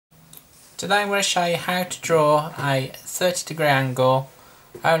Today I'm going to show you how to draw a 30-degree angle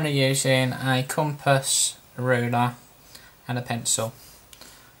only using a compass, a ruler and a pencil.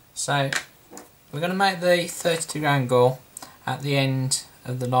 So we're going to make the 30-degree angle at the end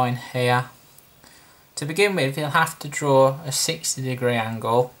of the line here. To begin with, you'll have to draw a 60-degree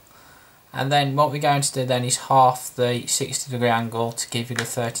angle, and then what we're going to do then is half the 60-degree angle to give you the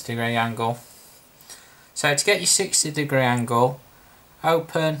 30-degree angle. So to get your 60-degree angle,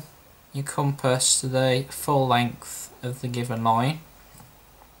 open your compass to the full length of the given line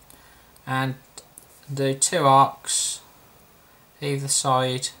and do 2 arcs either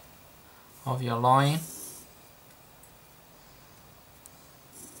side of your line.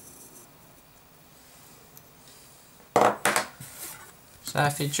 So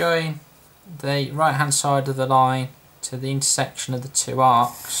if you join the right hand side of the line to the intersection of the 2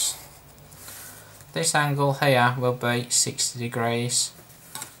 arcs, this angle here will be 60 degrees.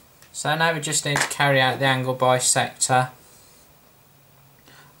 So now we just need to carry out the angle bisector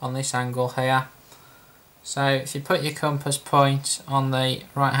on this angle here. So if you put your compass point on the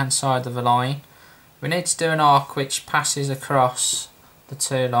right hand side of the line, we need to do an arc which passes across the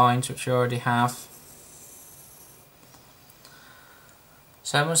 2 lines which we already have.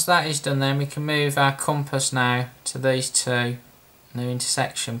 So once that is done, then we can move our compass now to these 2 new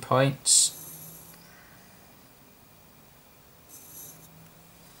intersection points.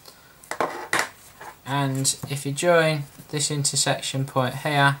 And if you join this intersection point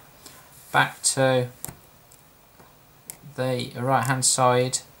here back to the right hand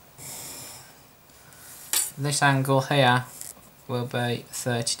side, this angle here will be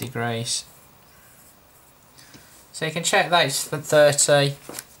 30 degrees. So you can check that it's for 30. You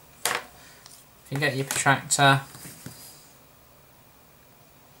can get your protractor.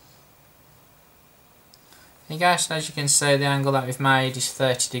 There you go, so as you can see, the angle that we've made is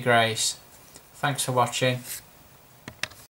 30 degrees. Thanks for watching.